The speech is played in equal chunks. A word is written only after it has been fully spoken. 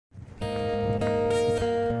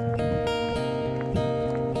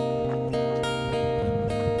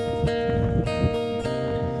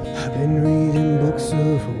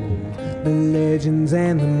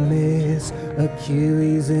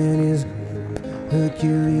Achilles and his groove,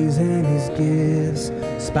 Hercules and his gifts,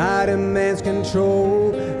 Spider-Man's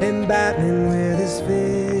control, and Batman with his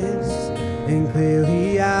fists. And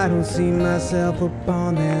clearly I don't see myself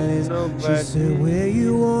upon that list. She said, where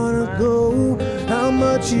you wanna go, how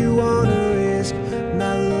much you wanna risk.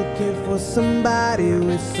 Not looking for somebody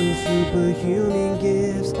with some superhuman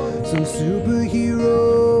gifts, some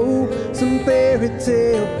superhero, some fairy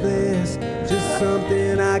tale bliss. Just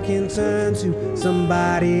something I can turn to,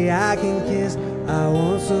 somebody I can kiss. I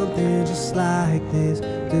want something just like this. I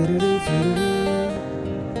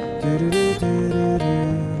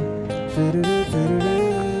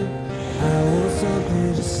want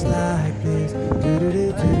something just like this.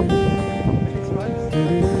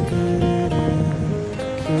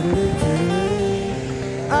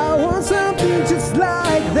 I want something just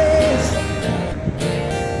like this.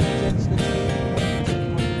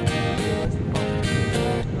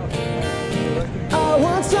 I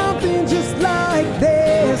want something just like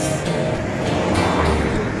this.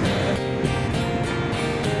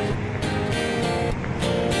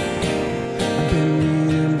 I've been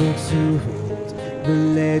reading books who hold the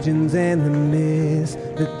legends and the myths,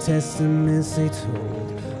 the testaments they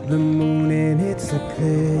told, the moon in its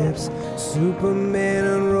eclipse. Superman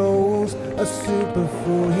unrolls a super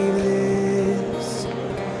before he lives.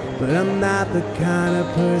 But I'm not the kind of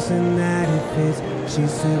person that it fits. She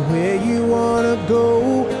said, where you wanna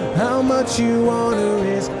go, how much you wanna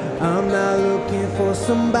risk. I'm not looking for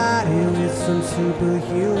somebody with some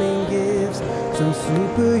superhuman gifts, some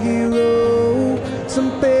superhero,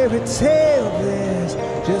 some fairy tale bliss.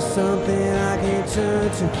 Just something I can turn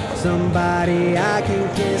to, somebody I can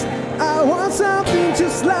kiss. I want something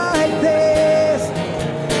just like this.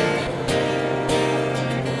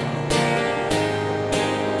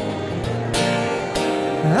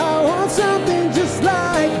 I want something just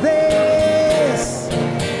like this.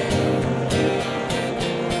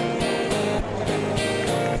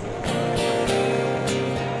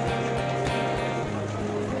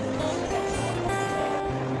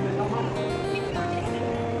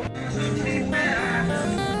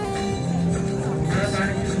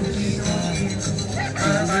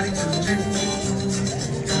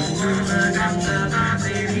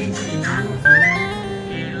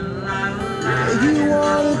 You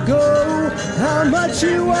wanna go, how much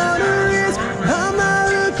you wanna risk. I'm not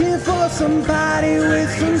looking for somebody with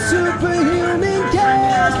some superhuman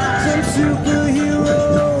gifts, some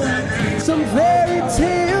superhero, some fairy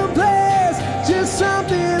tale bliss. Just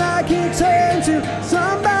something I can turn to,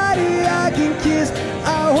 somebody I can kiss.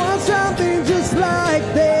 I want something just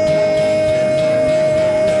like this.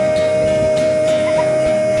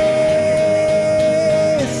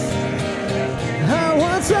 I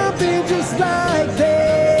want something just like this.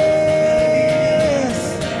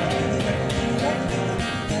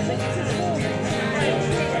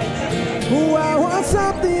 Oh, I want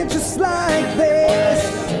something just like this.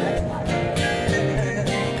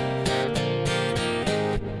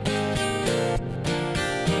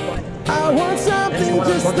 I want something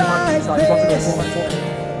just like this.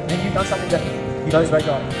 Maybe you've done something that you know is very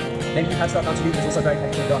God. Maybe you've had stuff done to you that's also very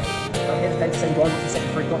painful to God. I'm here today to say God wants to set you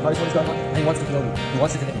free. God knows what is going on, and He wants to heal you. He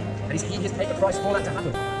wants to deliver you. And He has paid the price for that to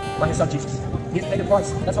happen. Like His Son Jesus. He has paid the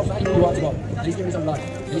price. That's how valuable you are to God. And He's given His own life.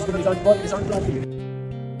 And He's given His own body, His own blood for you.